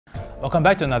Welcome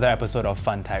back to another episode of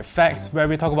Fun Tech Facts, where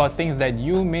we talk about things that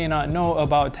you may not know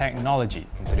about technology.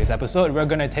 In today's episode, we're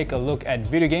going to take a look at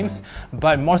video games,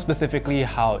 but more specifically,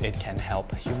 how it can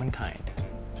help humankind.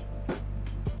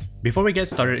 Before we get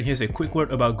started, here's a quick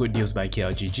word about Good Deals by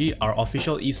KLGG, our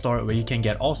official e-store where you can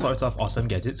get all sorts of awesome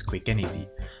gadgets quick and easy.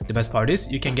 The best part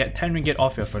is, you can get 10 ringgit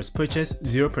off your first purchase,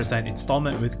 0%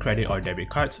 installment with credit or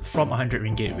debit cards from 100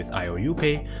 ringgit with IOU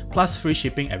Pay, plus free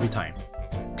shipping every time.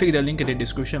 Click the link in the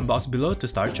description box below to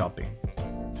start shopping.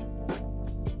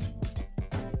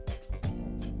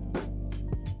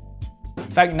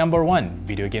 Fact number 1.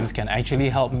 Video games can actually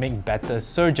help make better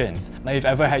surgeons. Now, if you've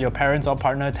ever had your parents or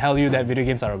partner tell you that video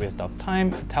games are a waste of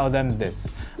time, tell them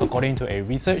this. According to a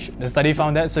research, the study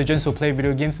found that surgeons who play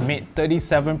video games made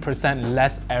 37%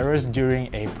 less errors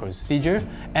during a procedure,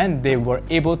 and they were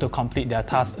able to complete their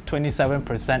tasks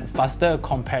 27% faster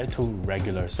compared to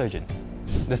regular surgeons.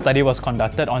 The study was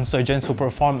conducted on surgeons who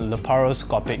performed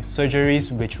laparoscopic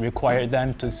surgeries, which required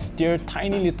them to steer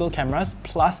tiny little cameras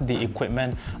plus the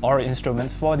equipment or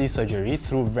instruments for the surgery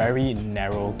through very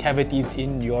narrow cavities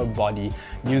in your body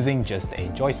using just a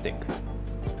joystick.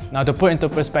 Now, to put into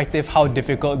perspective how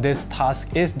difficult this task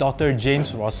is, Dr.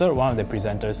 James Rosser, one of the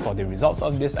presenters for the results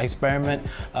of this experiment,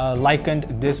 likened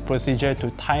this procedure to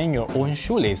tying your own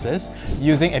shoelaces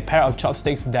using a pair of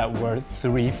chopsticks that were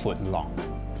 3 foot long.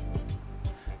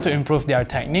 To improve their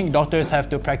technique, doctors have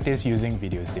to practice using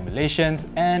video simulations,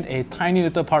 and a tiny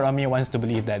little part of me wants to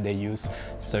believe that they use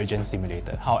Surgeon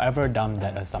Simulator, however dumb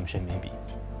that assumption may be.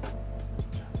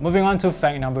 Moving on to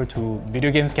fact number 2,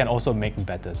 video games can also make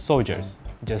better soldiers.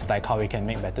 Just like how it can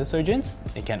make better surgeons,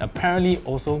 it can apparently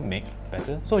also make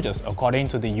better soldiers. According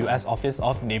to the US Office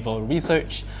of Naval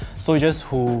Research, soldiers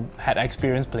who had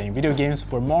experience playing video games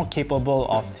were more capable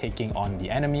of taking on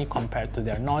the enemy compared to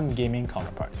their non-gaming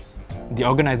counterparts. The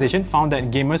organization found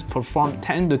that gamers perform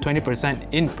 10 to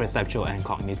 20% in perceptual and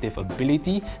cognitive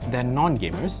ability than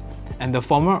non-gamers, and the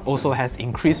former also has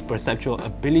increased perceptual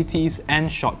abilities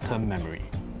and short-term memory.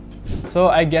 So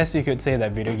I guess you could say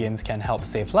that video games can help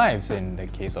save lives in the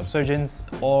case of surgeons,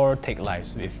 or take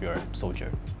lives if you're a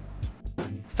soldier.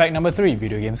 Fact number 3,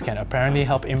 video games can apparently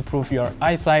help improve your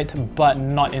eyesight, but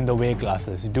not in the way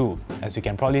glasses do, as you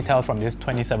can probably tell from this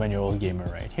 27-year-old gamer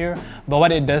right here. But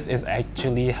what it does is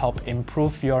actually help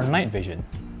improve your night vision.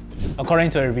 According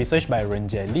to a research by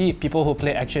Renjie Li, people who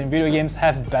play action video games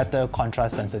have better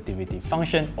contrast sensitivity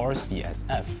function, or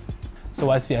CSF. So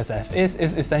what CSF is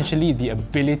essentially the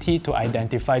ability to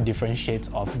identify different shades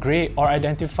of grey or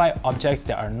identify objects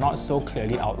that are not so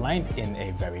clearly outlined in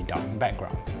a very dark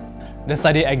background. The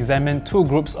study examined 2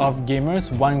 groups of gamers.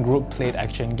 One group played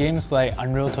action games like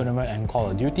Unreal Tournament and Call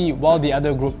of Duty, while the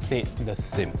other group played The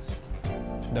Sims.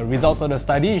 The results of the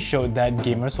study showed that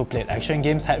gamers who played action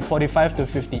games had 45 to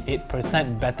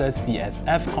 58% better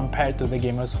CSF compared to the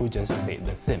gamers who just played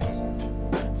The Sims.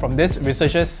 From this,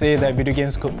 researchers say that video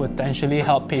games could potentially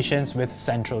help patients with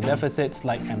central deficits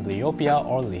like amblyopia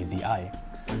or lazy eye.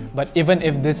 But even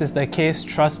if this is the case,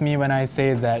 trust me when I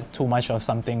say that too much of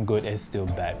something good is still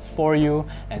bad for you,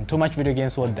 and too much video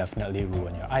games will definitely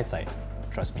ruin your eyesight.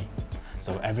 Trust me.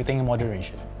 So everything in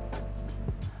moderation.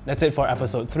 That's it for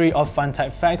episode 3 of Fun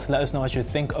Tech Facts. Let us know what you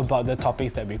think about the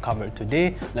topics that we covered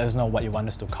today. Let us know what you want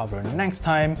us to cover next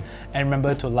time. And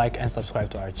remember to like and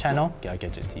subscribe to our channel,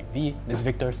 KLGadgetTV. This is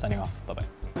Victor signing off.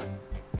 Bye-bye.